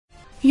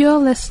You're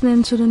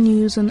listening to the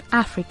news on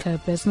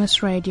Africa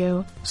Business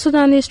Radio.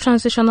 Sudanese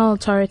transitional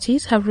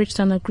authorities have reached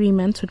an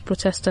agreement with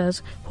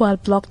protesters who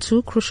had blocked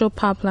two crucial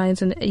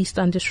pipelines in the east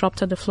and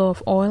disrupted the flow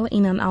of oil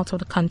in and out of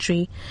the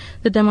country.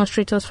 The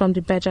demonstrators from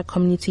the Beja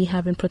community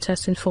have been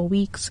protesting for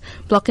weeks,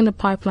 blocking the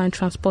pipeline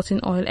transporting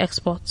oil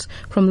exports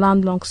from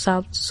landlocked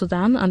South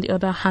Sudan and the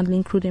other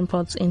handling crude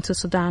imports into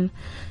Sudan.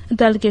 A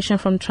delegation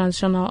from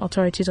transitional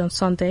authorities on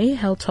Sunday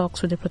held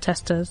talks with the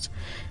protesters.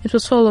 It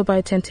was followed by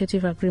a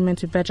tentative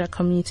agreement with Beja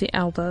community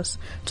elders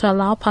to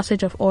allow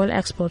passage of oil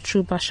export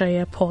through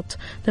Bashayer port,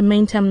 the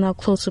main terminal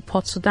close to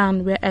Port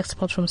Sudan, where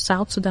exports from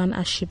South Sudan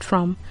are shipped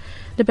from.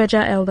 The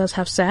Beja elders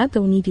have said they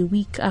will need a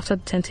week after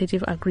the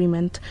tentative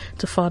agreement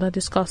to further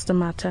discuss the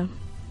matter.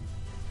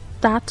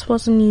 That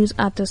was the news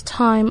at this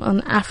time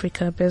on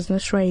Africa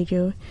Business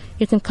Radio.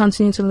 You can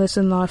continue to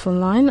listen live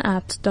online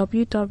at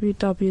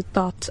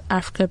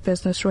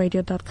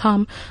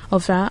www.africabusinessradio.com or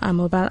via our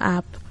mobile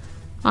app.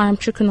 I am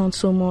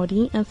Chukunonso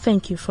Modi and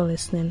thank you for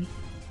listening.